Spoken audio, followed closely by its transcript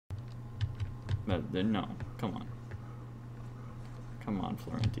But no, come on. Come on,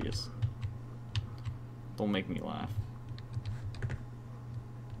 Florentius. Don't make me laugh.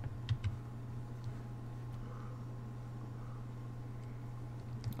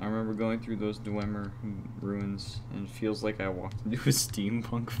 I remember going through those Dwemer ruins, and it feels like I walked into a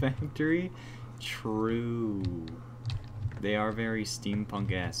steampunk factory. True. They are very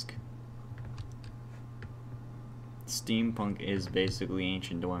steampunk-esque. Steampunk is basically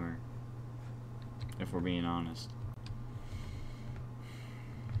ancient Dwemer, if we're being honest.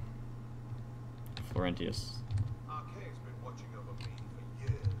 Florentius. Arcade's been watching over me for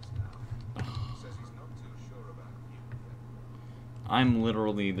years now. He says he's not too sure about you yet. I'm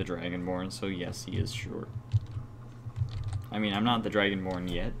literally the dragonborn, so yes, he is sure. I mean, I'm not the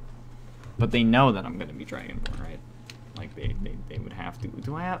dragonborn yet, but they know that I'm gonna be dragonborn, right? Like they would have to.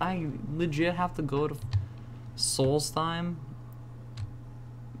 Do I legit have to go to Solstheim?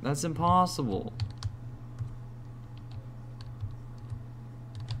 That's impossible.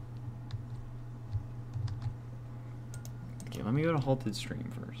 Okay, let me go to Halted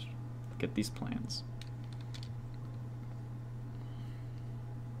Stream first. Get these plans.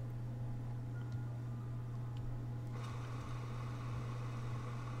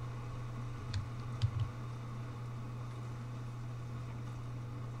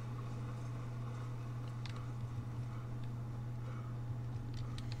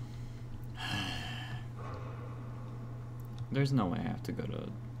 There's no way I have to go to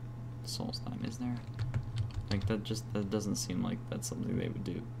Solstheim, is there? Like, that doesn't seem like that's something they would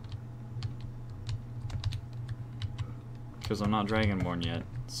do. Because I'm not Dragonborn yet,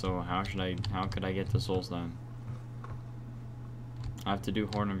 so how could I get to Solstheim? I have to do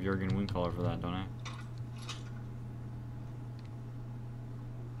Horn of Jurgen Windcaller for that, don't I?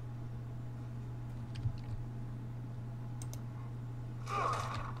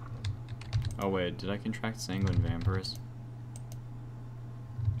 Oh wait, did I contract Sanguine Vampirus?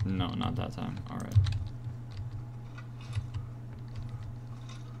 No, not that time. Alright.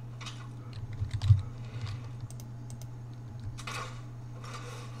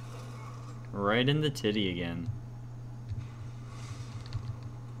 Right in the titty again.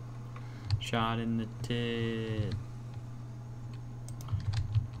 Shot in the tit.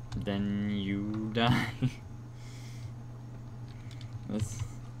 Then you die.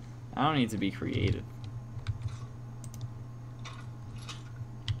 I don't need to be creative.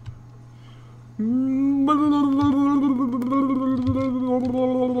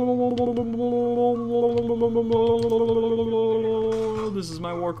 This is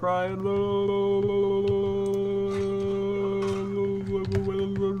my war cry. There's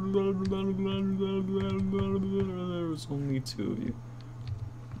only two of you.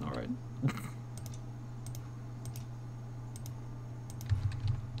 Alright.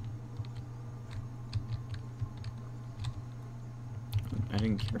 I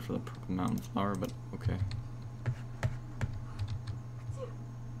didn't care for the purple mountain flower, but okay.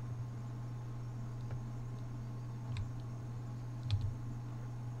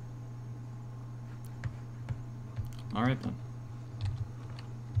 Alright then.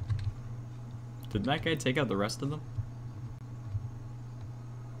 Did that guy take out the rest of them?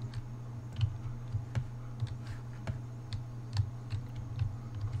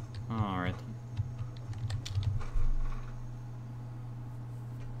 Alright then.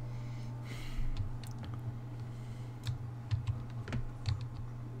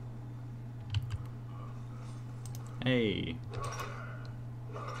 Hey.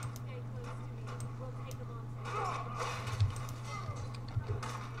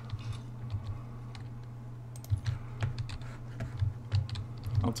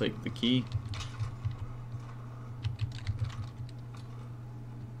 I'll take the key.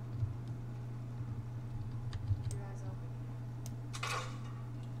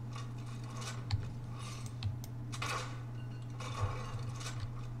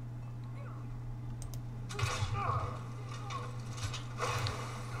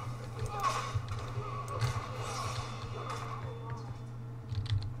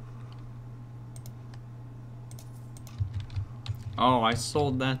 Oh, I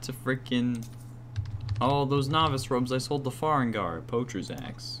sold that to frickin'... Oh, those novice robes, I sold the Farengar, Poacher's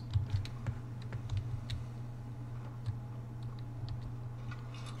Axe.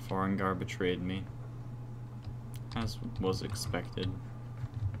 Farengar betrayed me. As was expected.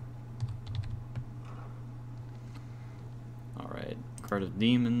 Alright, Card of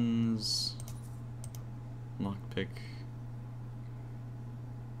Demons. Lockpick.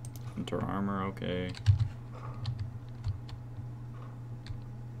 Hunter Armor, okay.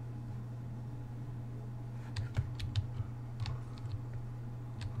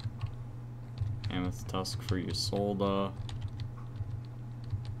 Mammoth tusk for your solda.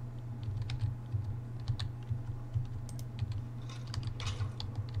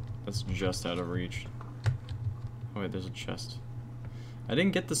 That's just out of reach. Oh wait, there's a chest. I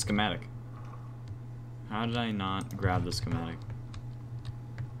didn't get the schematic. How did I not grab the schematic?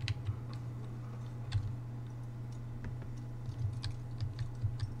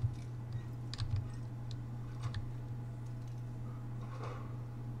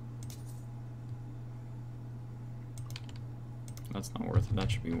 That's not worth it.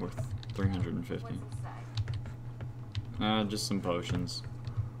 That should be worth 350. Just some potions.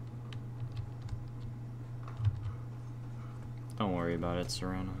 Don't worry about it,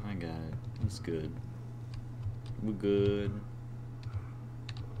 Serana. I got it. It's good. We're good.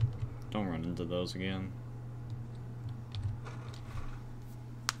 Don't run into those again.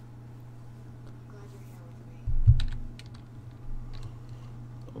 Glad you're here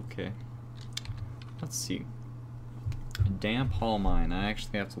with me. Okay. Let's see. Damp Hall Mine. I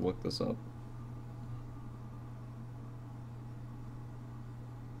actually have to look this up.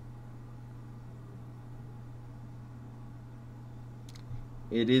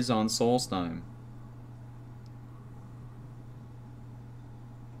 It is on Solstheim.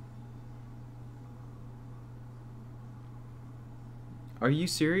 Are you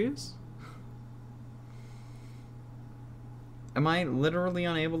serious? Am I literally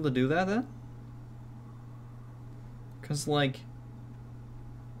unable to do that then? Cause like,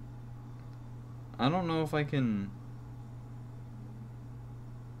 I don't know if I can.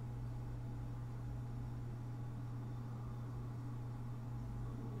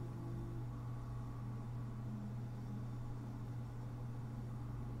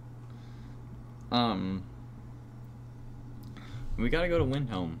 We gotta go to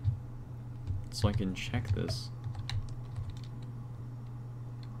Windhelm so I can check this.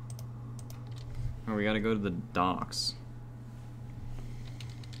 Or we gotta go to the docks.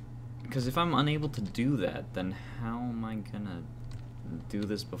 Because if I'm unable to do that, then how am I gonna do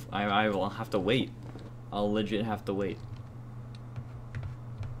this before? I will have to wait. I'll legit have to wait.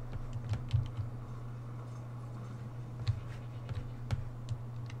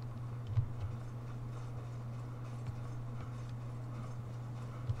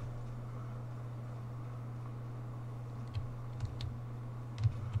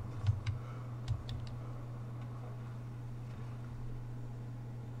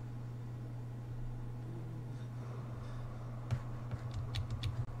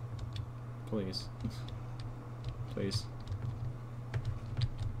 Please. Please.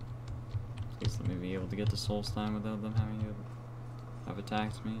 Please let me be able to get to Solstheim without them having to have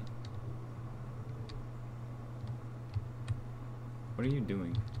attacked me. What are you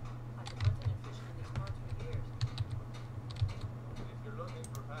doing? I've been hunting and fishing in these parts for years. If you're looking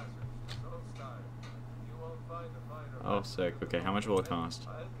for passage, don't style. You won't find a finer. Oh, sick. Okay, how much will it cost?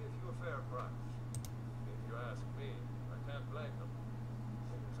 I'll give you a fair price. If you ask me, I can't blame them.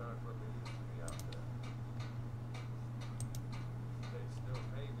 Things aren't what they used to be out there. They still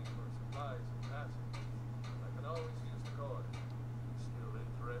pay me for supplies and passage. I can always use the coin. Still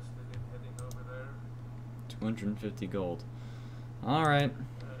interested in heading over there? 250 gold. Alright. You've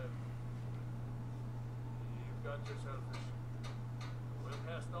got yourself a ship. We'll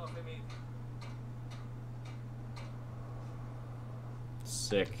cast off immediately.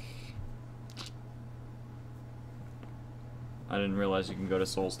 Sick. I didn't realize you can go to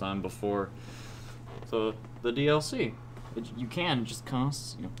Solstheim before the DLC. You can, it just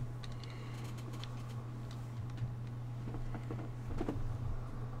costs, you know.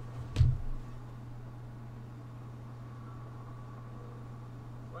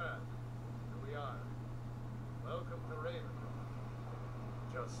 Well, here we are. Welcome to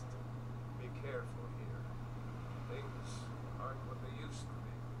Ravenloft. Just be careful here. Things aren't what they used to be.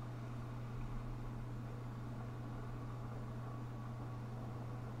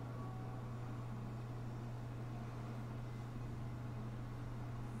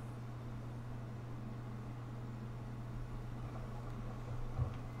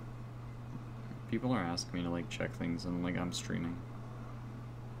 People are asking me to like check things and like I'm streaming.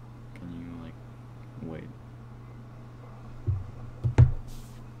 Can you like wait?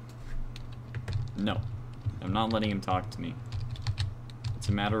 No. I'm not letting him talk to me. It's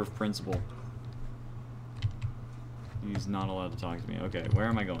a matter of principle. He's not allowed to talk to me. Okay, where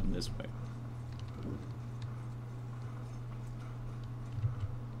am I going? This way.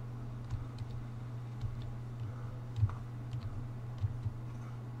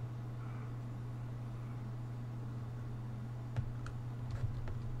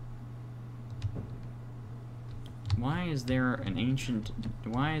 Why is there an ancient...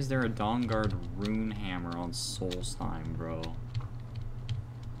 Why is there a Dawnguard rune hammer on Solstheim, bro?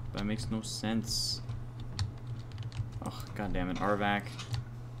 That makes no sense. Oh, goddammit, Arvac.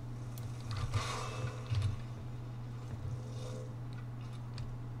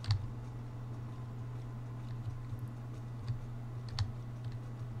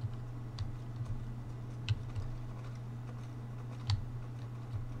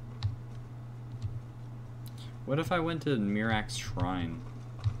 What if I went to Mirak's shrine?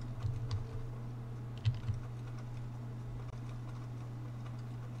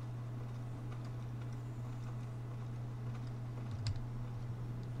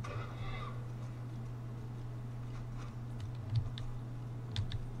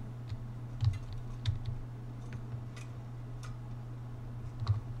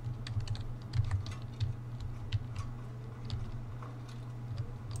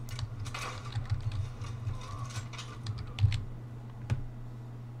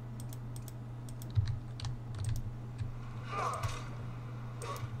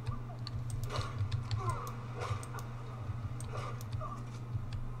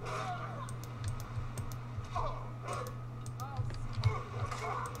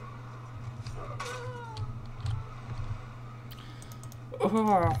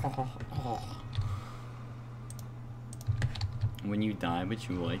 When you die, but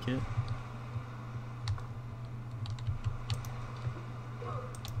you like it?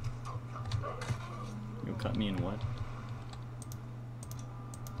 You'll cut me in what?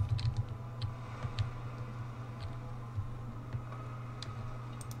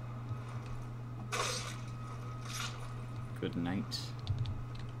 Good night.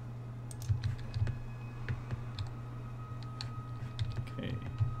 Okay.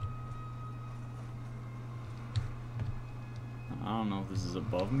 I don't know if this is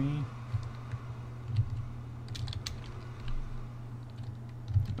above me.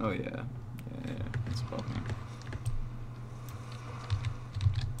 Oh yeah. Yeah, it's above me.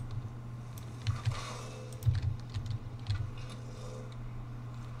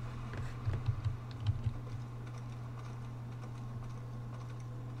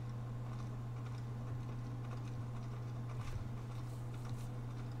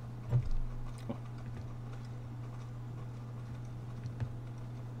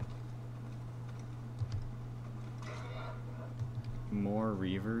 More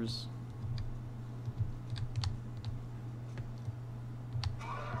Reavers.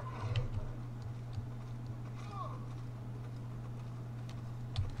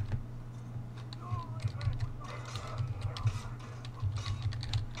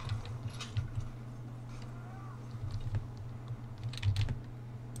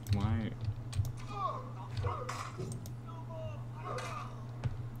 Why?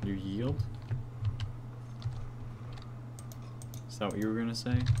 You yield? Is that what you were gonna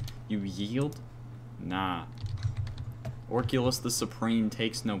say? You yield? Nah. Orculus the Supreme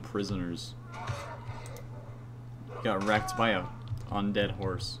takes no prisoners. Got wrecked by a undead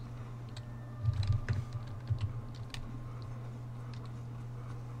horse.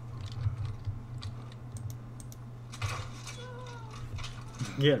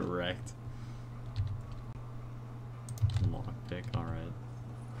 Get wrecked. Lockpick, alright.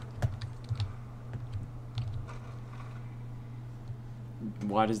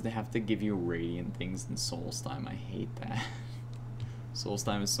 Why does they have to give you radiant things in Solstheim? I hate that.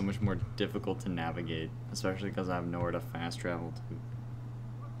 Solstheim is so much more difficult to navigate, especially because I have nowhere to fast travel to.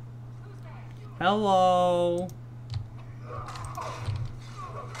 Hello!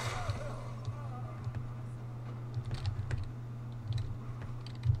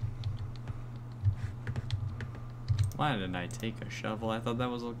 Why didn't I take a shovel? I thought that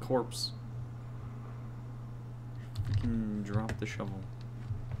was a corpse. Freaking drop the shovel.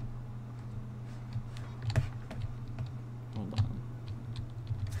 Hold on.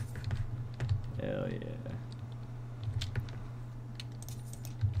 Hell yeah.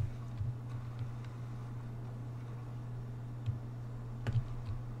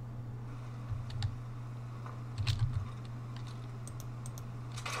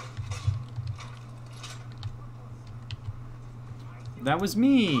 That was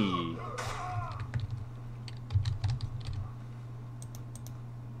me!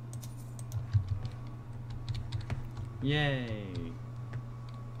 Yay!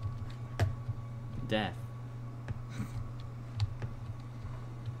 Death.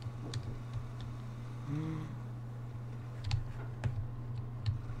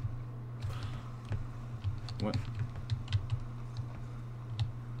 What?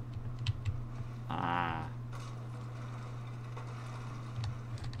 Ah.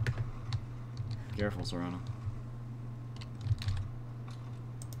 Careful, Serana.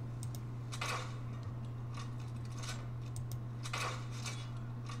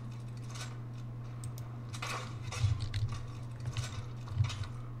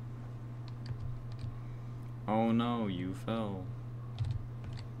 Oh no, you fell.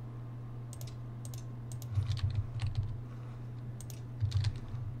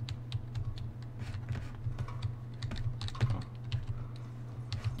 Oh.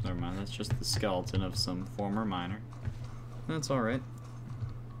 Never mind, that's just the skeleton of some former miner. That's alright.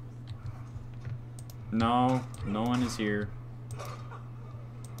 No, no one is here.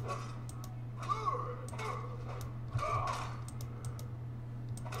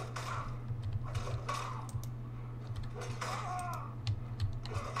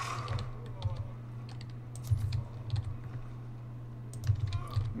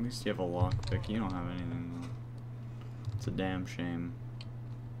 At least you have a lockpick. You don't have anything. It's a damn shame.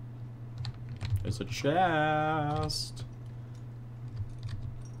 There's a chest.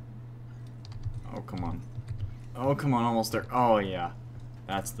 Oh, come on. Oh, come on, almost there. Oh, yeah.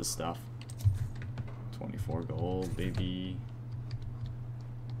 That's the stuff. 24 gold, baby.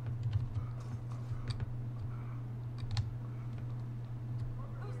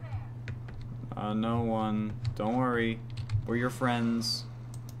 No one. Don't worry. We're your friends.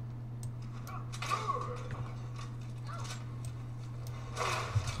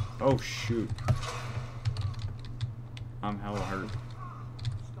 Oh, shoot. I'm hella hurt.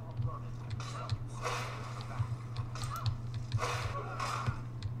 How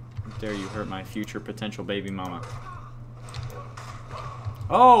dare you hurt my future potential baby mama.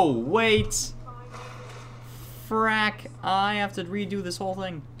 Oh, wait! Frack, I have to redo this whole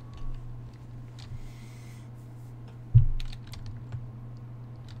thing.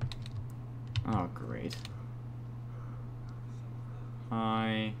 Oh, great.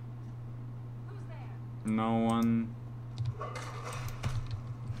 Hi. No one.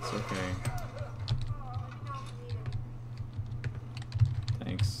 It's okay.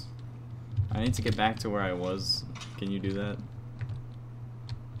 Thanks. I need to get back to where I was. Can you do that?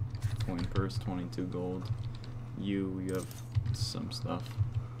 Coin purse, 22 gold. You have some stuff.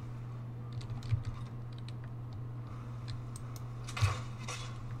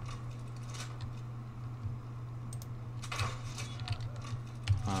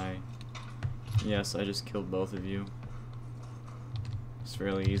 Hi. Yes, I just killed both of you. It's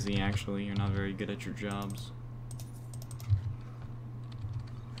fairly easy, actually. You're not very good at your jobs.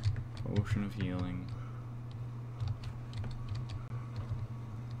 Potion of healing.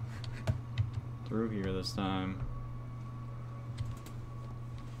 Through here this time.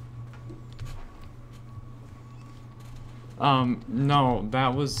 No,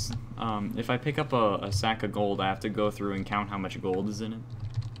 that was, if I pick up a sack of gold, I have to go through and count how much gold is in it.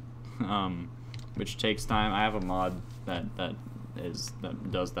 Which takes time. I have a mod that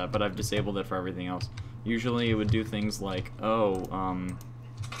does that, but I've disabled it for everything else. Usually it would do things like, like,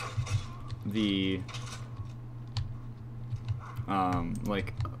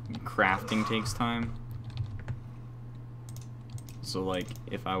 crafting takes time. So, like,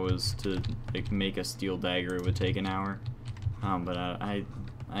 if I was to, like, make a steel dagger, it would take an hour. But I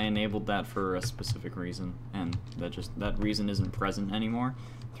enabled that for a specific reason, and that reason isn't present anymore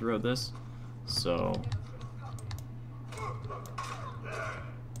throughout this. So,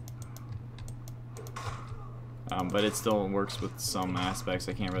 but it still works with some aspects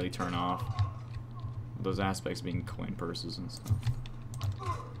I can't really turn off. Those aspects being coin purses and stuff.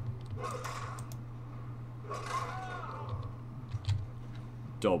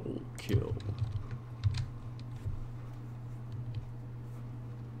 Double kill.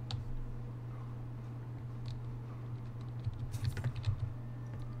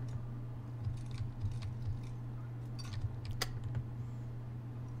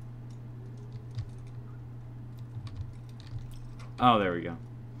 Oh, there we go.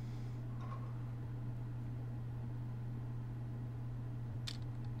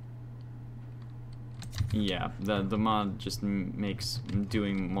 Yeah, the mod just makes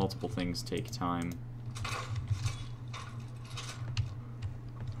doing multiple things take time.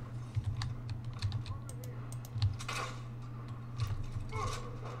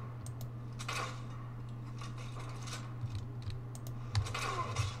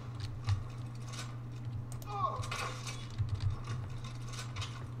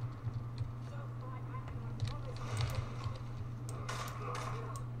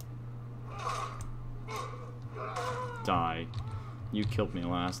 Die. You killed me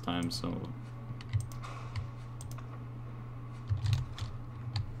last time, so...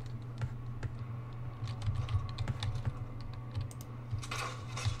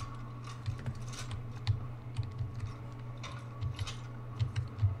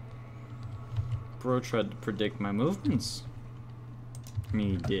 Bro tried to predict my movements. I mean,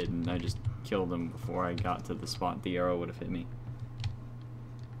 he did, and I just killed him before I got to the spot the arrow would have hit me.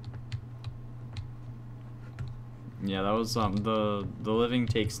 Yeah, that was the living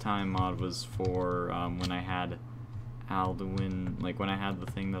takes time mod was for when I had Alduin, like when I had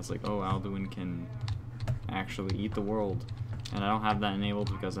the thing that's like, oh, Alduin can actually eat the world, and I don't have that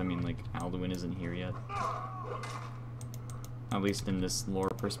enabled because I mean like Alduin isn't here yet. At least in this lore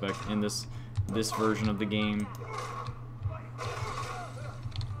perspective, in this version of the game.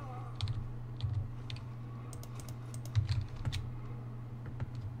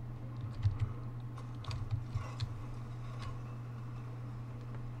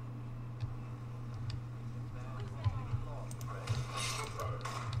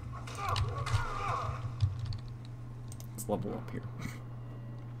 Let's level up here.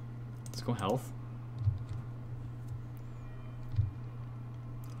 Let's go health.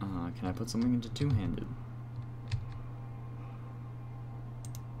 Can I put something into two-handed?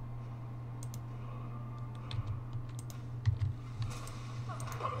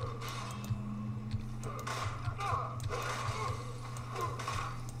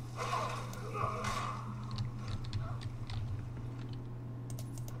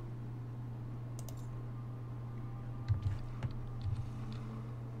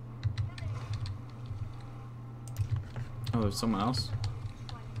 Oh, there's someone else?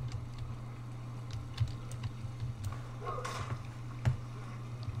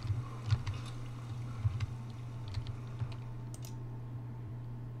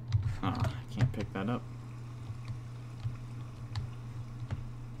 I can't pick that up.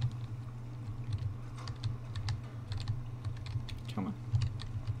 Come on.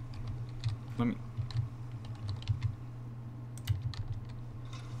 Let me...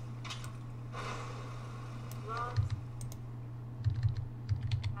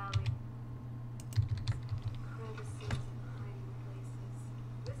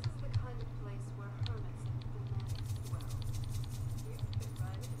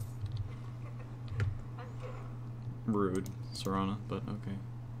 Rude, Serana, but okay.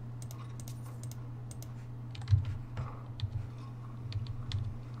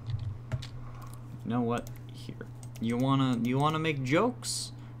 You know what? Here. You wanna make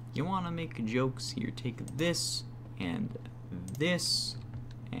jokes? You wanna make jokes here. Take this and this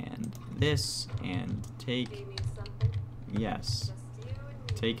and this and take yes.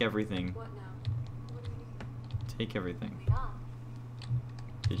 Take everything. Take everything.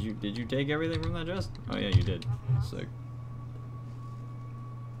 Did you take everything from that chest? Oh yeah, you did. Sick.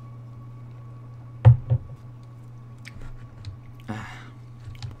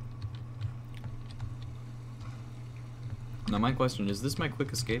 Now my question is this my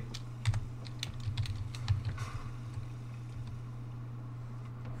quick escape?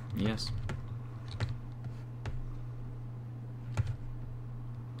 Yes.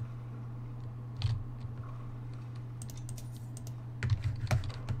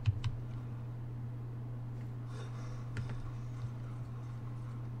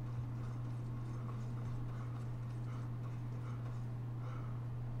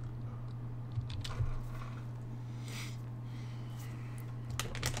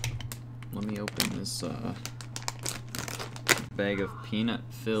 Let me open this bag of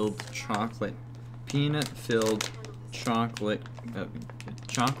peanut-filled chocolate. Peanut-filled chocolate,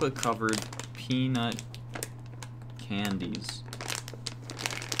 chocolate-covered peanut candies.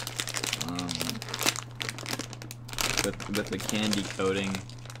 With the candy coating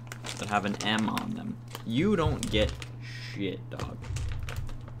that have an M on them. You don't get shit, dog.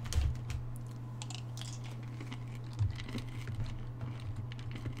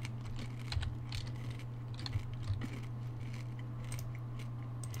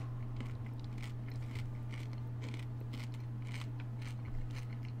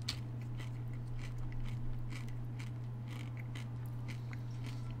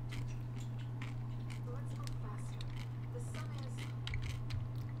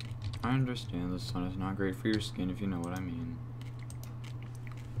 I understand the sun is not great for your skin, if you know what I mean.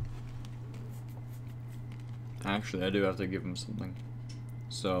 Actually, I do have to give him something.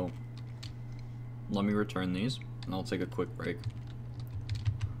 So, let me return these, and I'll take a quick break.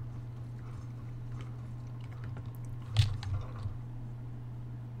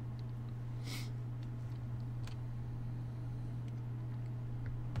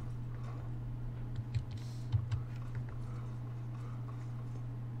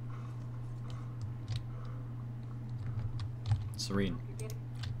 Serene.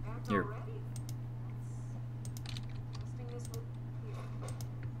 Here.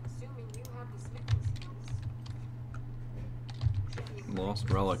 Lost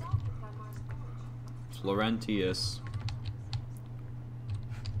relic. Florentius.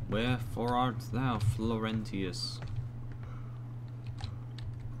 Wherefore art thou, Florentius?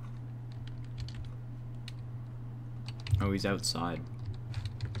 Oh, he's outside.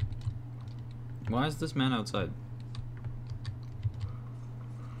 Why is this man outside?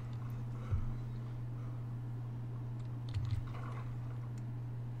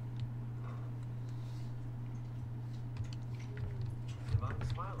 Divine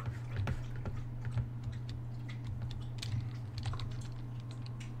Smiler.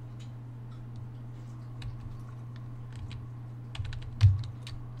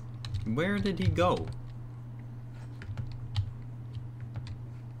 Where did he go?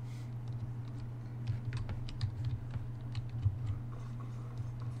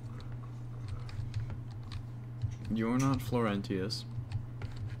 You're not Florentius.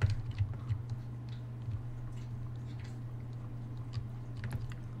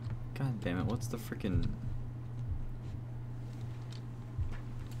 God damn it, what's the frickin'...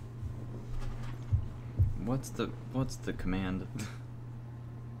 What's the command?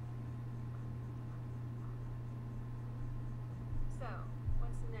 So,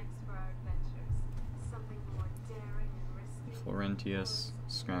 what's next for our adventures? Something more daring and risky? Florentius,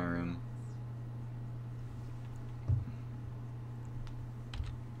 Skyrim.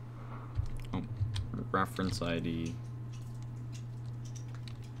 Oh, reference ID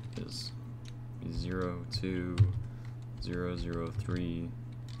is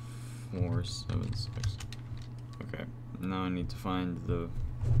 02003476. Okay, now I need to find the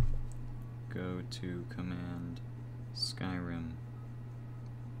go-to command Skyrim.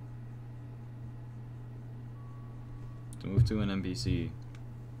 To move to an NPC.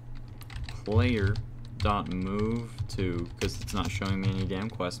 Player.move to, because it's not showing me any damn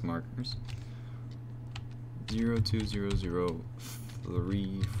quest markers.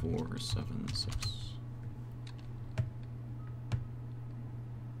 02003476.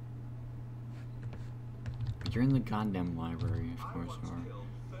 You're in the goddamn library, of course you are.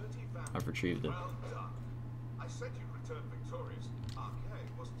 I've retrieved it. Well done. I said you'd return victorious. Arcane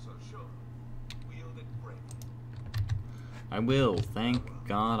wasn't so sure. Wielded break. I will. Thank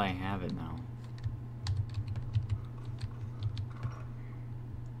God I have it now.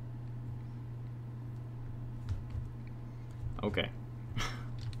 Okay.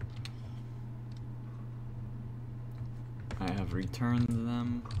 I have returned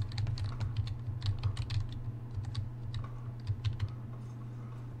them.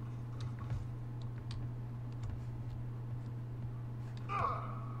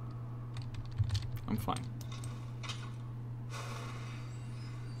 I'm fine.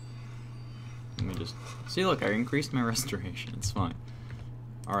 Let me just... See, look, I increased my restoration. It's fine.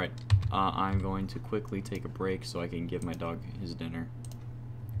 Alright. I'm going to quickly take a break so I can give my dog his dinner.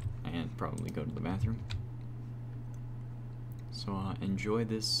 And probably go to the bathroom. So, enjoy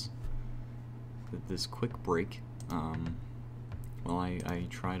this quick break. While I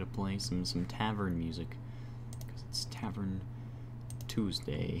try to play some tavern music. Because it's Tavern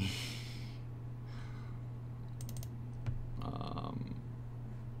Tuesday.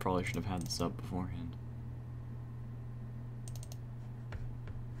 Probably should have had this up beforehand.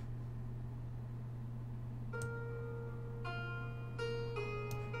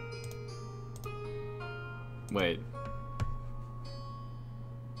 Wait.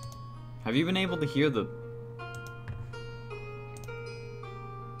 Have you been able to hear the...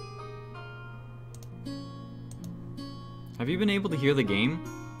 Have you been able to hear the game?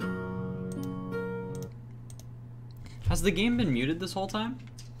 Has the game been muted this whole time?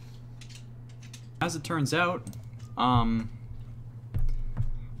 As it turns out, the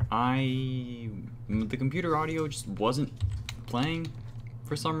computer audio just wasn't playing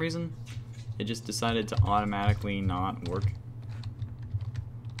for some reason. It just decided to automatically not work.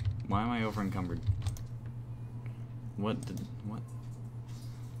 Why am I over encumbered? What?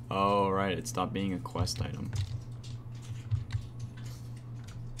 Oh, right, it stopped being a quest item.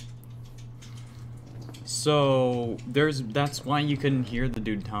 So, that's why you couldn't hear the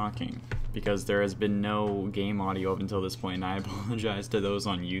dude talking. Because there has been no game audio up until this point, and I apologize to those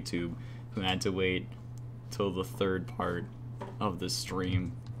on YouTube who had to wait till the third part of the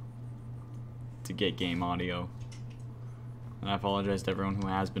stream to get game audio. And I apologize to everyone who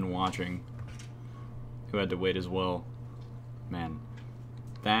has been watching who had to wait as well. Man,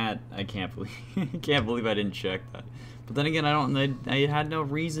 that I can't believe I can't believe I didn't check that. But then again, I had no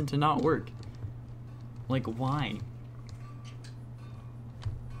reason to not work. Like, why?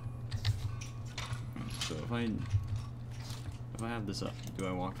 So if I have this up, do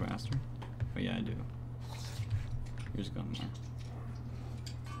I walk faster? Oh yeah, I do. Here's Gunmore.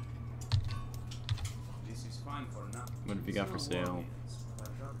 This is fine for now. What have you got for sale?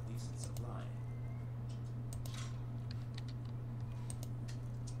 I've got decent supply.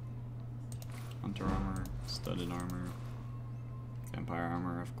 Hunter armor, studded armor. vampire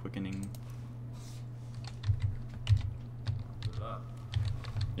armor of quickening. Good luck.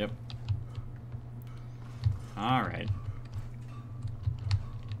 Yep. Alright.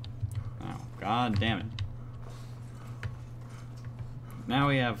 Oh, god damn it. Now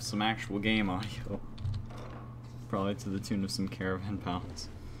we have some actual game audio. Probably to the tune of some Caravan Pals.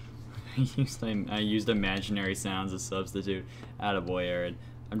 I used imaginary sounds as substitute. Attaboy, Aaron.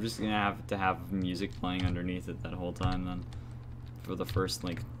 I'm just gonna have to have music playing underneath it that whole time then. For the first,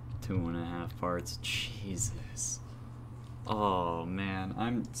 like, 2.5 parts. Jesus. Oh, man.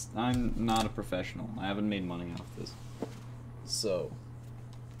 I'm not a professional. I haven't made money off this. So.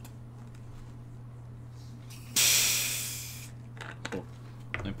 Cool.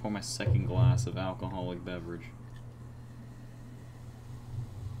 Let me pour my second glass of alcoholic beverage.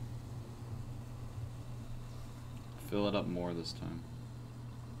 Fill it up more this time.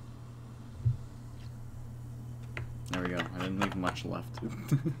 There we go. I didn't leave much left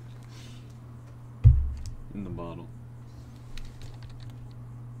in the bottle.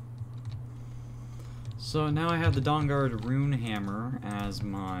 So now I have the Dawnguard Rune Hammer as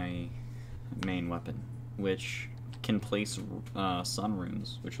my main weapon, which can place sun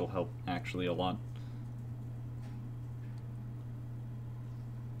runes, which will help actually a lot.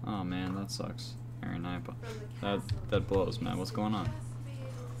 Oh man, that sucks. Aaron, that blows, man. What's going on?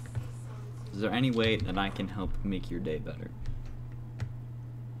 Is there any way that I can help make your day better?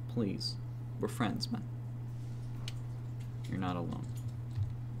 Please. We're friends, man. You're not alone.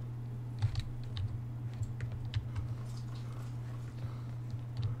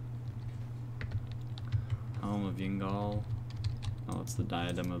 Home of Yingal. Oh, it's the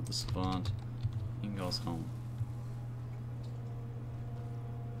diadem of the savant. Yingal's home.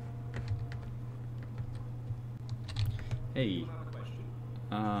 Hey.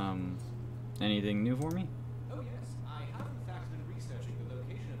 Anything new for me? Oh yes, I have in fact been researching the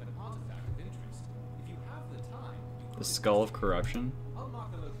location of an artifact of interest. If you have the time, The Skull of Corruption? I'll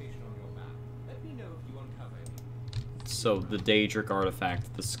mark the location on your map. Let me know if you uncover any. So, the Daedric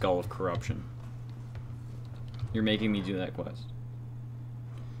artifact, the Skull of Corruption. You're making me do that quest.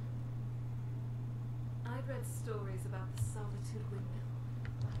 I've read stories about the Solitude Windmill.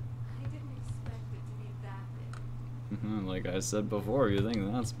 I didn't expect it to be that big. Like I said before, you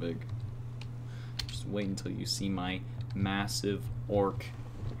think that's big. Just wait until you see my massive orc,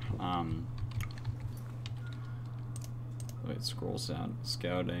 wait, scroll sound,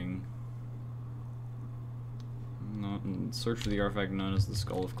 scouting. No, search for the artifact known as the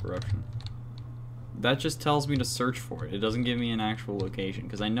Skull of Corruption. That just tells me to search for it. It doesn't give me an actual location,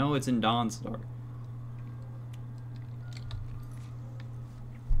 because I know it's in Dawnstar.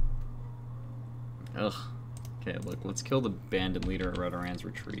 Ugh. Okay, look, let's kill the bandit leader at Redoran's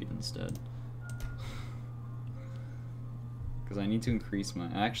retreat instead. Because I need to increase my...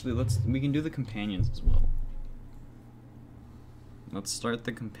 Actually, we can do the companions as well. Let's start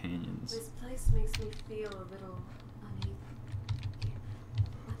the companions. This place makes me feel a little uneven.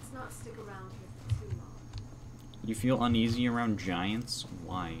 Let's not stick around here for too long. You feel uneasy around giants?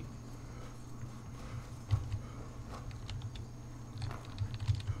 Why?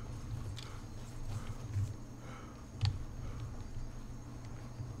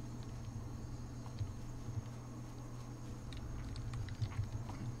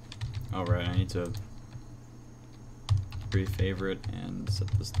 Alright, I need to re-favorite and set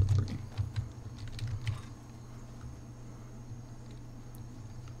this to 3.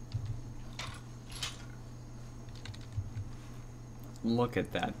 Look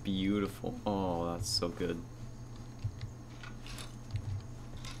at that, beautiful. Oh, that's so good.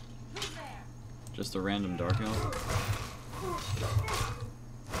 Who's there? Just a random dark elf.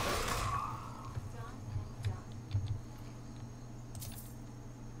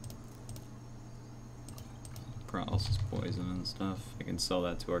 Paralysis poison and stuff. I can sell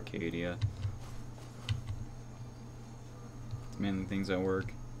that to Arcadia. It's mainly things at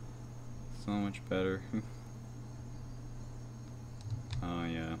work. So much better. Oh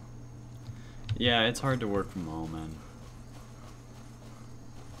yeah. Yeah, it's hard to work from home, man.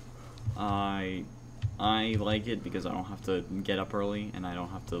 I like it because I don't have to get up early and I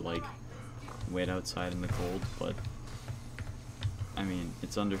don't have to like wait outside in the cold, but I mean,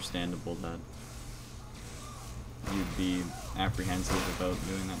 it's understandable that you'd be apprehensive about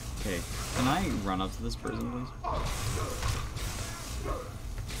doing that. Okay, can I run up to this person, please?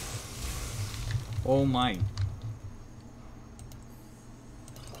 Oh my.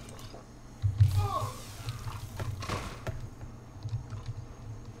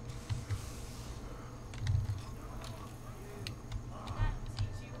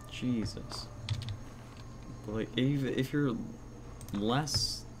 Jesus. Like, if you're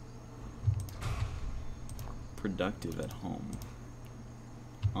less productive at home.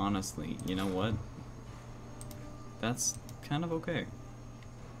 Honestly, you know what? That's kind of okay.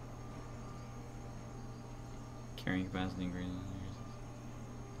 Carrying capacity increases.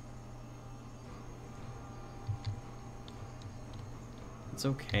 It's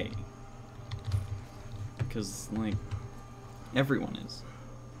okay. Because, like, everyone is.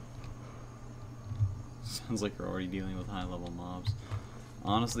 Sounds like you're already dealing with high-level mobs.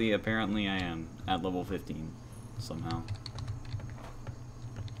 Honestly, apparently I am at level 15 somehow.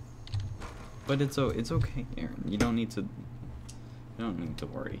 But it's okay, Aaron. You don't need to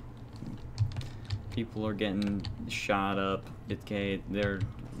worry. People are getting shot up.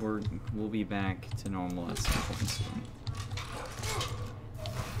 We'll be back to normal at some point soon.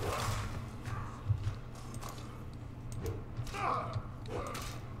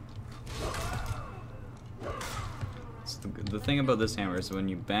 The thing about this hammer is when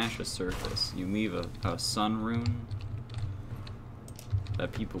you bash a surface, you leave a sun rune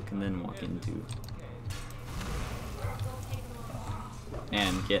that people can then walk into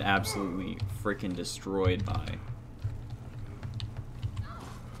and get absolutely freaking destroyed by.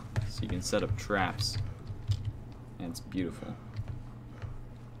 So you can set up traps, and it's beautiful.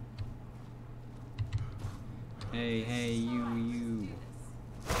 Hey, you.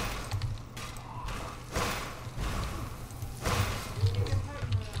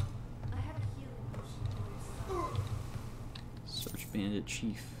 Bandit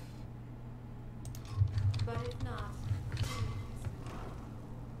Chief. But if not,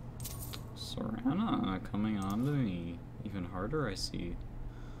 Serana coming on to me. Even harder, I see.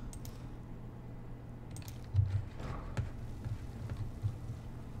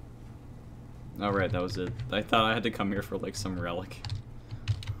 Oh right, that was it. I thought I had to come here for like some relic.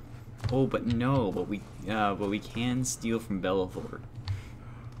 Oh, but no, but we can steal from Belethor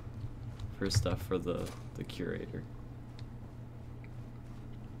for stuff for the curator.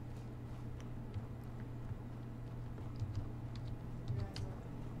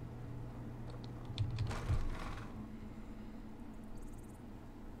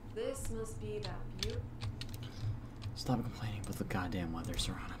 this must be that beautiful. Stop complaining about the goddamn weather,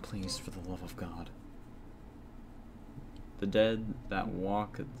 Serana, please, for the love of God. The dead that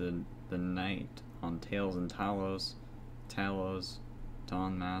walk the night on tails and talos,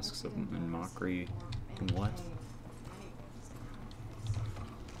 don masks of in mockery. What?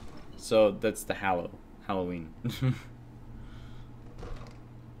 So that's the Halloween.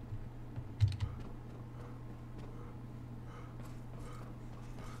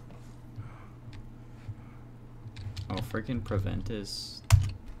 Oh, freaking Preventus.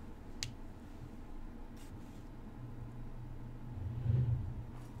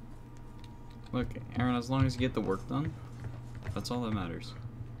 Look, Aaron, as long as you get the work done, that's all that matters.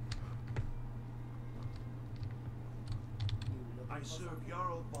 I serve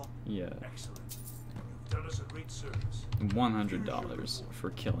Jarl Bob. Yeah. Excellent. You've done us a great service. $100 for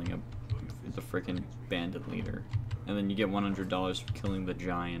killing the freaking bandit leader. And then you get $100 for killing the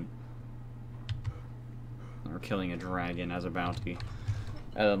giant. Or killing a dragon as a bounty.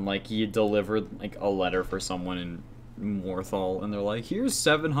 And then, like, you delivered, like, a letter for someone in Morthal, and they're like, here's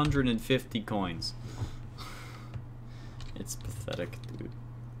 750 coins. It's pathetic, dude.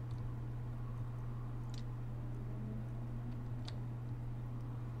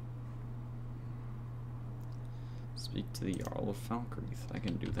 Speak to the Jarl of Falkreath. I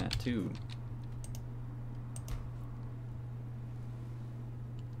can do that, too.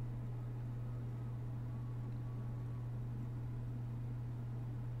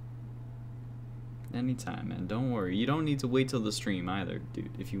 Anytime, man. Don't worry. You don't need to wait till the stream either,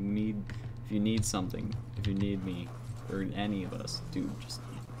 dude. If you need something, if you need me or any of us, dude, just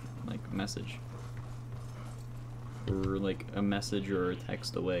like message. Or like a message or a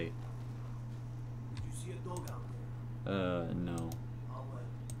text away. Did you see a dog out there? No. Oh well.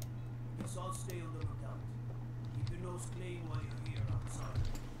 Let's all stay on the lookout. Keep your nose clean while you're here outside.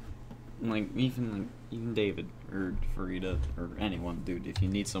 Like even David or Farida or anyone, dude. If you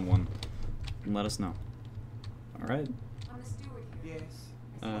need someone, let us know. All right. I'm a steward here. Yes.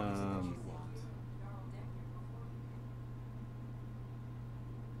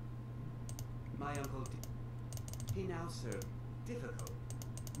 My uncle, he now served difficult.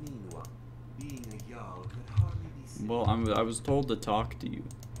 Meanwhile, being a Jarl could hardly be seen. Well, I was told to talk to you,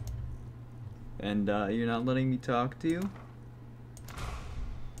 and you're not letting me talk to you.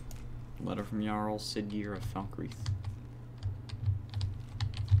 Letter from Jarl Siggeir of Falkreath.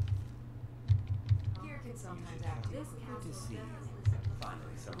 Here can sometimes act. This Good castle to see you. definitely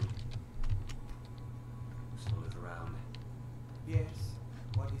Finally, someone who still is around. Yes.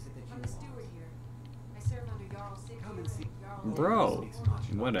 What is it that you I'm a want? steward here. I serve under Jarl Sigurd. Come and see. Jarl Bro,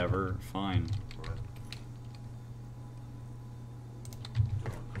 Sigurd. whatever, fine.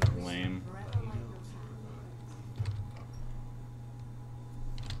 Lame.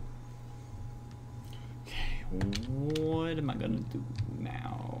 Okay, what am I gonna do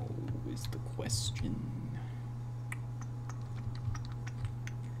now is the question.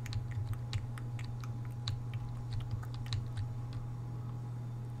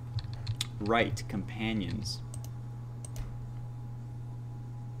 Right, companions.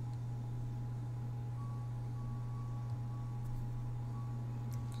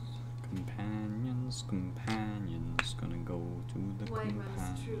 Companions, gonna go to the Whiterun is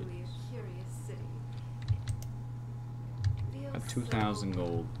companions. truly a curious city. Feels At 2,000 so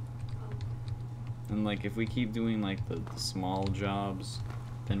gold. And like, if we keep doing like the small jobs,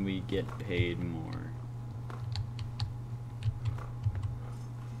 then we get paid more.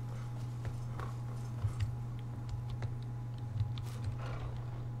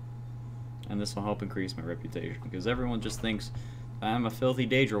 And this will help increase my reputation, because everyone just thinks I'm a filthy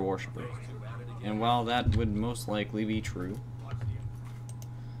Daedra worshipper. And while that would most likely be true,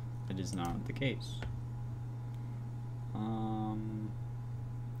 it is not the case.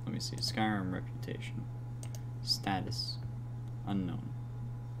 Let me see. Skyrim reputation. Status. Unknown.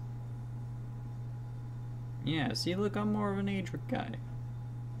 Yeah, see, look, I'm more of an Adric guy.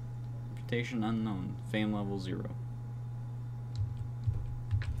 Reputation unknown. Fame level 0.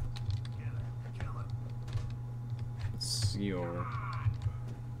 Skior.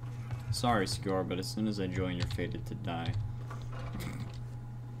 Sorry, Skior, but as soon as I join, you're fated to die.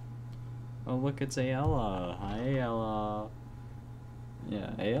 Oh, look, it's Ayala. Hi, Ayala.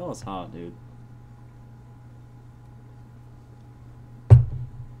 Yeah, Ayala's hot, dude.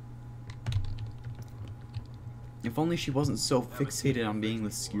 If only she wasn't so fixated on being the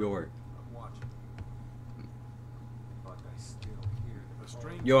Skior.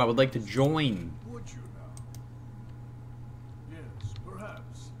 Yo, I would like to join. Would you now? Yes,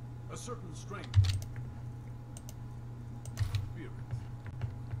 perhaps. A certain strength. Spirit.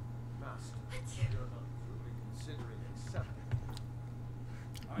 Master, you're not truly considering accepting.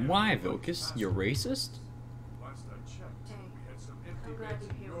 Why, Vilcus? You're racist? Last I checked, Hey, we had some empty I'm glad beds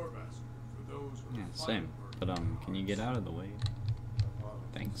you're in here your with me. basket for those who Yeah, were same. fighting for But, can you get out of the way? Apologies.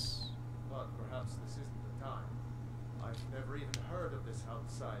 Thanks. But perhaps this isn't the time. I've never even heard of this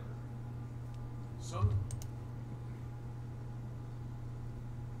outsider. Some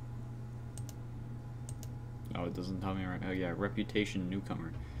Oh, it doesn't tell me right. Oh, yeah, reputation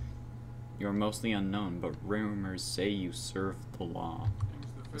newcomer. You are mostly unknown, but rumors say you serve the law. things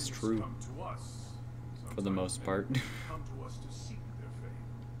the It's famous true. come to us. For the most Sometimes part. many come to us to seek their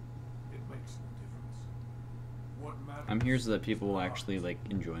fame. It makes no difference. What matters I'm here so that people is will the actually, heart. like,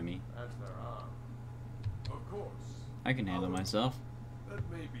 enjoy me. As there are. Of course. I can handle However, myself. That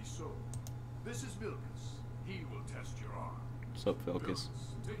may be so. This is Vilcus. He will test your arm. What's up, Vilcus?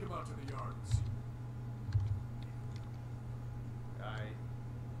 Take him out to the yard and see.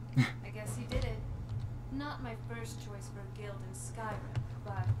 I guess you did it. Not my first choice for a guild in Skyrim,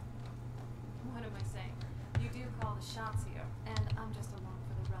 but what am I saying? You do call the shots here, and I'm just along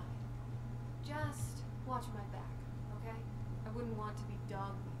for the ride. Just watch my back, okay? I wouldn't want to be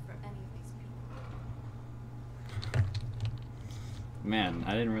dog meat for any of these people. Man,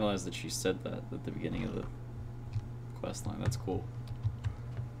 I didn't realize that she said that at the beginning of the quest line. That's cool.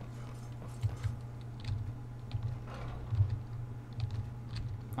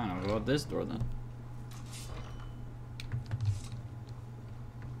 Fine, I'll go out this door then.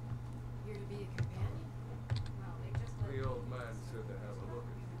 Here to be a companion? Well, they just let The old man said to have a look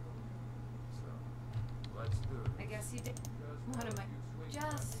at you. So, let's do it. I guess you did. What am I?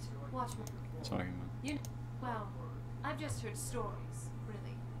 Just watch my. Talking about. You know, well, I've just heard stories,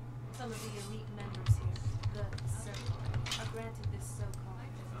 really. Some of the elite members here, the Circle, are granted this so-called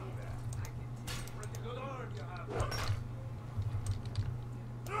gift.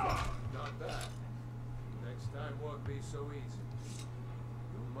 Not bad. Next time won't be so easy.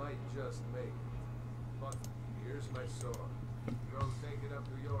 You might just make it. But here's my sword. Go take it up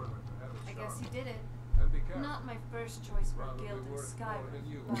to York and have a I shot. guess you did it. And be careful. Not my first choice for a Probably guild in worth more Skyrim, than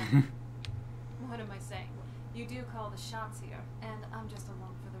you. but what am I saying? You do call the shots here, and I'm just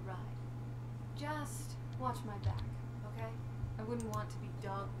along for the ride. Just watch my back, okay? I wouldn't want to be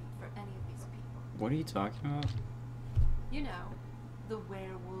dog meat for any of these people. What are you talking about? You know, the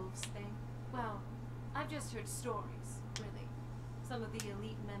werewolves thing. Well, I've just heard stories, really. Some of the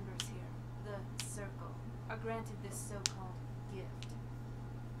elite members here, the Circle, are granted this so-called gift.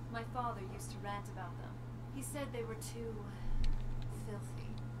 My father used to rant about them. He said they were too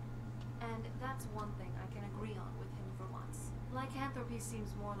That's one thing I can agree on with him for once. Lycanthropy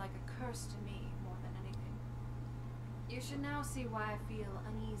seems more like a curse to me more than anything. You should now see why I feel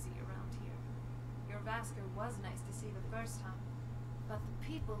uneasy around here. Your Vasker was nice to see the first time, but the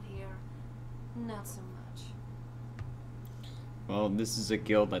people here, not so much. Well, this is a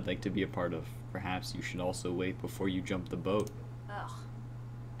guild I'd like to be a part of. Perhaps you should also wait before you jump the boat. Ugh.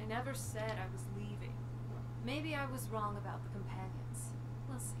 I never said I was leaving. Maybe I was wrong about the companions.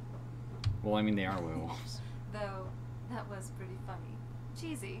 We'll see. Well, I mean, they are werewolves. Though, that was pretty funny.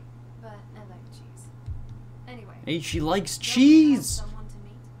 Cheesy, but I like cheese. Anyway. Hey, she likes don't you have cheese! someone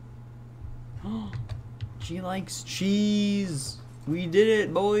to meet? She likes cheese! We did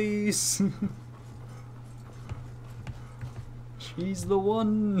it, boys! She's the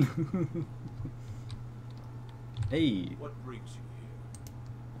one! Hey, What brings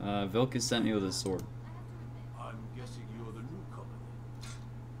you here? Vilcus sent me with a sword. I'm guessing you're the newcomer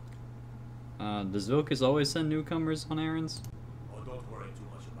then. Does Vilcus always send newcomers on errands? Oh, don't worry too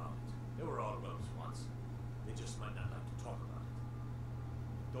much about it. They were all welcome once. They just might not like to talk about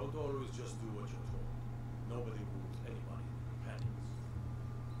it. Don't always just do what you're told. Nobody rules anybody in the companions.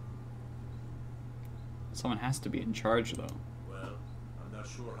 Someone has to be in charge, though. Well, I'm not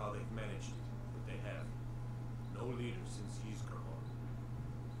sure how they've managed it, but they have. No leader since Heijarchen.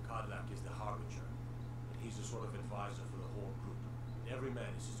 Kodlak is the Harbinger, and he's a sort of advisor for the whole group. And every man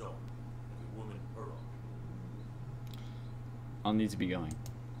is his own, every woman her own. I'll need to be going.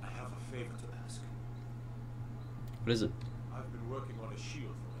 I have a favor to ask. What is it? I've been working on a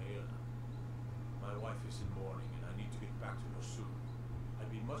shield for Heijarchen. My wife is in mourning, and I need to get back to her soon. I'd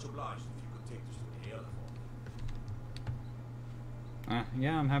be much obliged if you could take this to Heijarchen for me.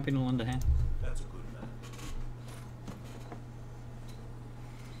 Yeah, I'm happy to lend a hand. That's a good man.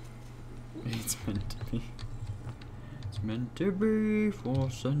 It's meant to be. It's meant to be for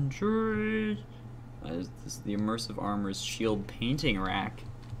centuries. This is the immersive armor's shield painting rack.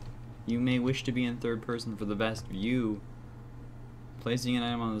 You may wish to be in third person for the best view. Placing an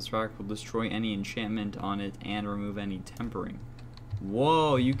item on this rack will destroy any enchantment on it and remove any tempering.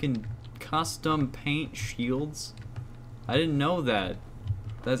 Whoa, you can custom paint shields? I didn't know that.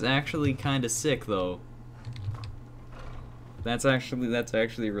 That's actually kind of sick, though. That's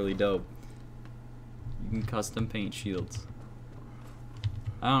actually really dope. You can custom paint shields.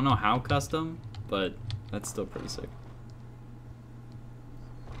 I don't know how custom, but that's still pretty sick.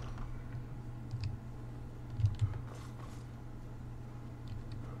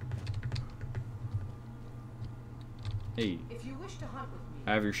 Hey, If you wish to hunt with me,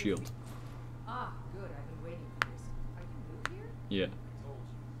 I have your shield. Ah, good. I've been waiting for this. Are you new here? Yeah. I told you.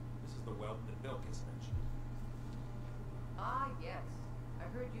 This is the whelp that Vilcus mentioned. Ah, yes. I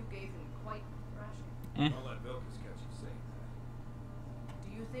heard you gave him quite a thrashing. Eh. Don't let Vilcus catch you saying that. Do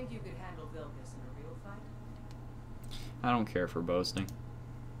you think you could handle Vilcus in a real fight? I don't care for boasting.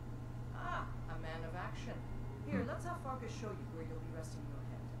 Ah, a man of action. Here, let's have Farkas show you where you'll be resting your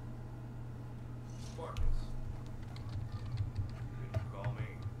head. Marcus. Did you call me?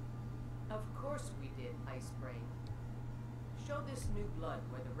 Of course we did, Ice Brain. Show this new blood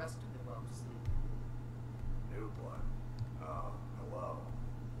where the rest of the whelps sleep. New blood. Oh, hello.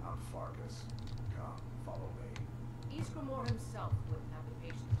 I'm Farkas. Come, follow me. Isgramor himself wouldn't have the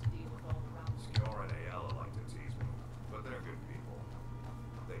patience to deal with all the rounds. Skjor and Ayala like to tease me, but they're good people.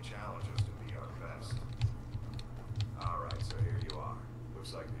 They challenge us to be our best. Alright, so here you are.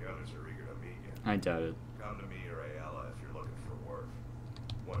 Looks like the others are eager to meet you. I doubt it. Come to me or Ayala if you're looking for work.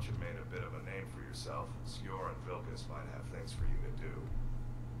 Once you've made a bit of a name for yourself, Skjor and Vilcus might have things for you to do.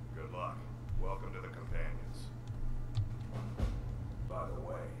 Good luck. Welcome to the Companions. By the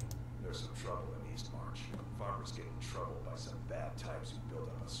way, there's some trouble in East March. Farmers get in trouble by some bad types who built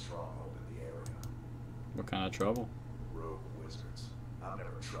up a stronghold in the area. What kind of trouble? Rogue wizards. I've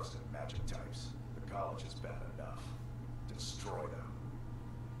never trusted magic types. The college is bad enough. Destroy them.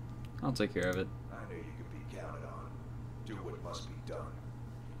 I'll take care of it. I knew you could be counted on. Do what must be done.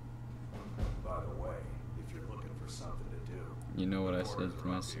 By the way, if you're looking for something to do... You know what I said to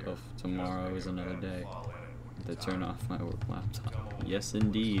myself? Tomorrow is another day. To turn off my work laptop. Yes,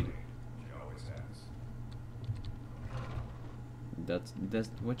 indeed. She always has. That's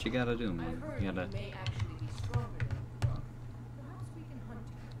what you gotta do, I've man. heard You gotta. you may actually be stronger than you thought. Perhaps we can hunt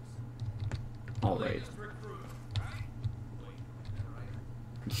together. All right.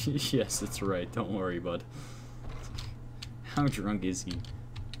 Yes, it's right. Don't worry, bud. How drunk is he?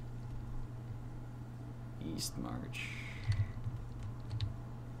 East March.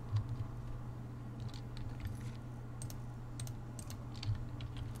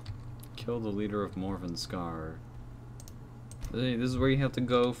 Kill the leader of Morvenskar. This is where you have to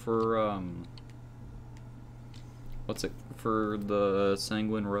go for what's it for the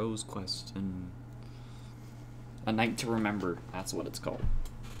Sanguine Rose quest and A Night to Remember. That's what it's called.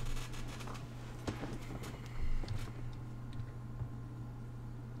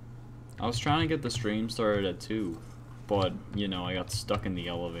 I was trying to get the stream started at 2, but you know I got stuck in the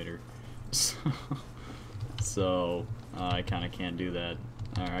elevator, so I kind of can't do that.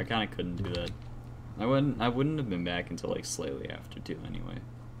 Or I kind of couldn't do that. I wouldn't have been back until like slightly after 2 anyway.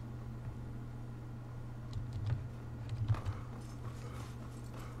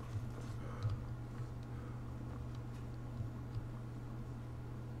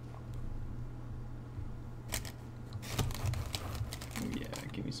 Oh yeah,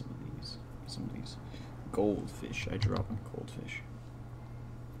 give me some of these. Some of these goldfish. I drop on goldfish.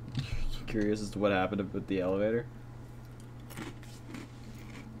 Curious as to what happened with the elevator?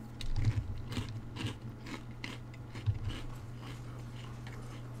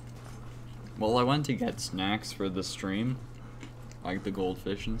 Well, I went to get snacks for the stream, like the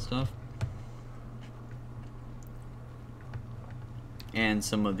goldfish and stuff, and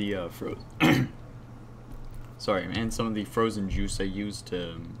some of the and some of the frozen juice I used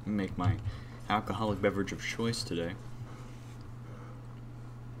to make my alcoholic beverage of choice today.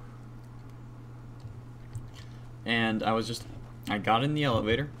 And I got in the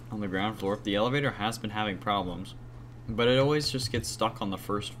elevator on the ground floor. The elevator has been having problems, but it always just gets stuck on the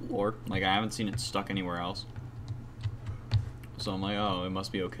first floor. Like, I haven't seen it stuck anywhere else. So I'm like, oh, it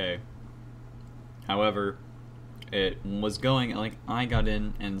must be okay. However, it was going, like, I got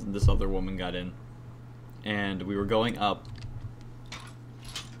in and this other woman got in. And we were going up.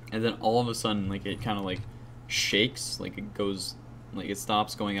 And then all of a sudden, like, it kind of, like, shakes. Like, it goes, like, it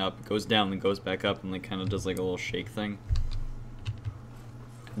stops going up, goes down, then goes back up, and, like, kind of does, like, a little shake thing.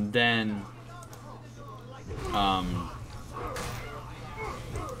 And then...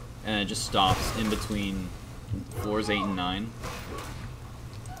 and it just stops in between floors 8 and 9.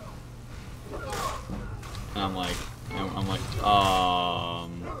 And I'm like,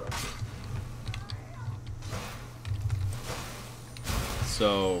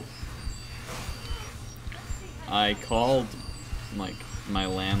 so I called, like, my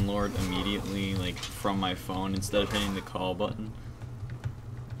landlord immediately, like, from my phone instead of hitting the call button.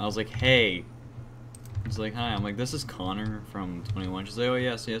 I was like, hey. He's like, hi. I'm like, this is Connor from 21. She's like, oh,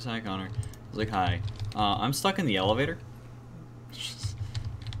 yes, hi, Connor. I was like, hi. I'm stuck in the elevator. She's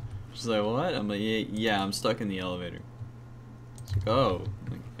like, what? I'm like, yeah, I'm stuck in the elevator. She's like, oh.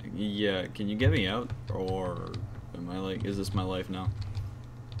 I'm like, yeah, can you get me out? Or am I like, is this my life now?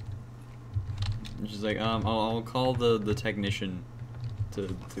 And she's like, I'll call the technician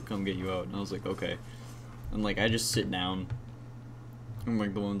to come get you out. And I was like, okay. And like, I just sit down. And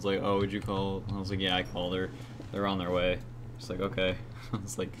like, the woman's like, oh, would you call? And I was like, yeah, I called her. They're on their way. She's like, okay. I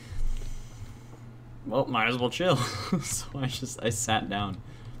was like, well, might as well chill. So I sat down.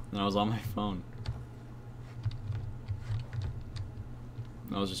 And I was on my phone.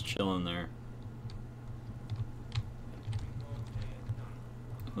 And I was just chilling there.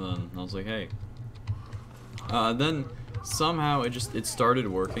 And then I was like, hey. Then somehow it started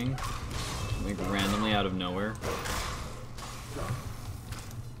working. Like, randomly out of nowhere.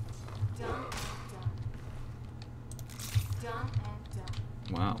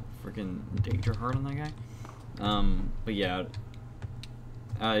 Wow, freaking danger heart on that guy. But yeah,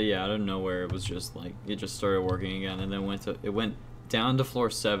 yeah, out of nowhere, it was just like, it just started working again, and then it went down to floor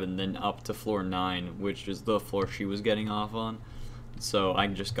 7, then up to floor 9, which is the floor she was getting off on. So I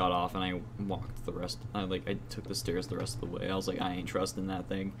just got off and I walked the rest. I took the stairs the rest of the way. I was like, I ain't trusting that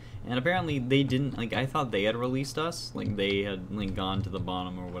thing. And apparently they didn't. Like, I thought they had released us. Like, they had like gone to the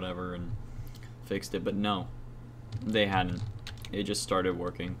bottom or whatever and fixed it, but no, they hadn't. It just started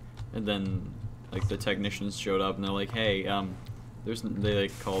working, and then like the technicians showed up and they're like, hey, they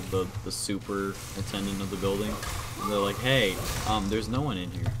like called the super attendant of the building, and they're like, hey, there's no one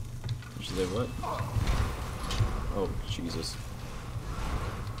in here. And she's like, what? Oh, Jesus.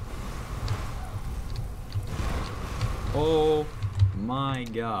 Oh my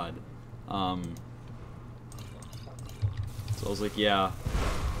God. So I was like, yeah.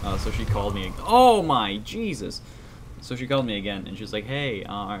 So she called me. Oh my Jesus. So she called me again, and she was like, hey,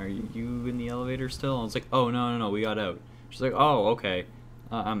 are you in the elevator still? And I was like, oh, no, we got out. She's like, oh, okay.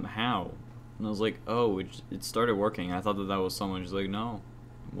 How? And I was like, oh, it started working. I thought that was someone. She's like, no,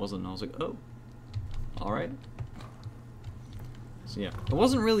 it wasn't. And I was like, oh, all right. So yeah, it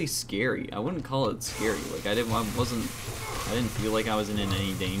wasn't really scary. I wouldn't call it scary. Like, I didn't feel like I was in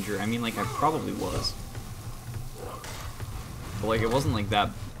any danger. I mean, like, I probably was. But like, it wasn't like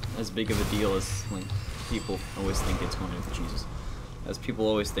that as big of a deal as like people always think it's going to be. Jesus, as people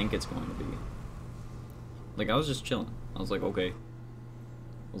always think it's going to be. Like, I was just chilling. I was like, okay. I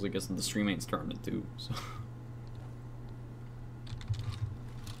was like, guess the stream ain't starting at 2, so.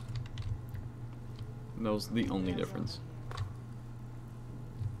 That was the only difference.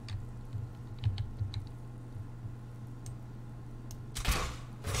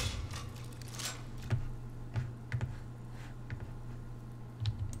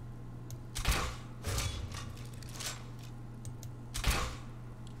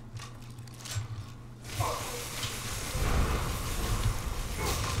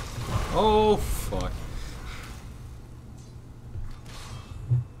 Oh, fuck.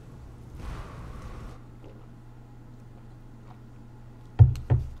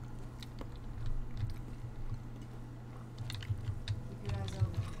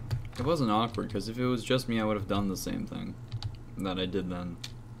 It wasn't awkward, because if it was just me, I would have done the same thing that I did then.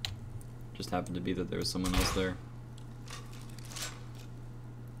 Just happened to be that there was someone else there.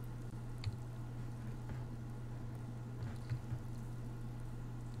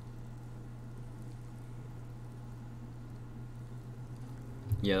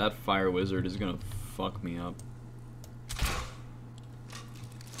 Yeah, that fire wizard is gonna fuck me up.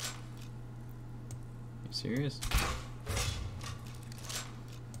 You serious?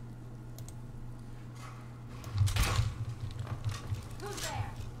 Who's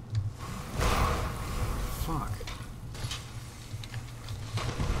there? Fuck.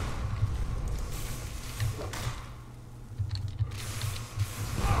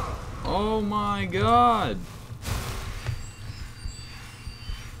 Oh my god!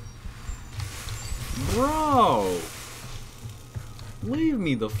 Bro! Leave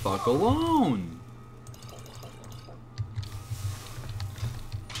me the fuck alone!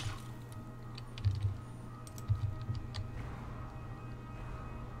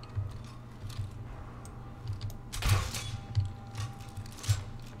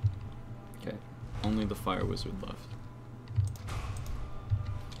 Okay, only the fire wizard left.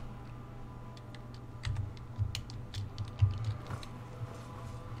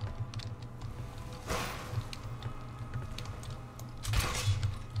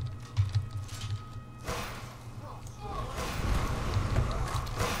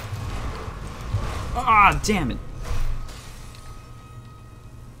 Ah, damn it!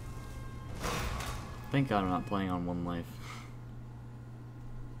 Thank God I'm not playing on 1 life.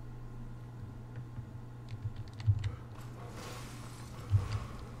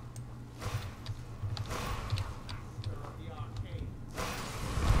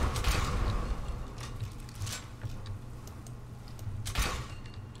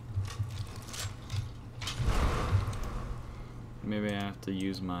 Maybe I have to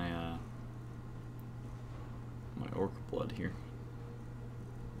use my my orc blood here.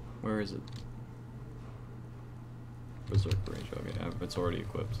 Where is it? Berserk Rage. Okay, it's already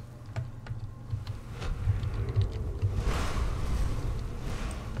equipped.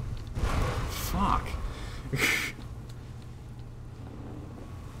 Fuck.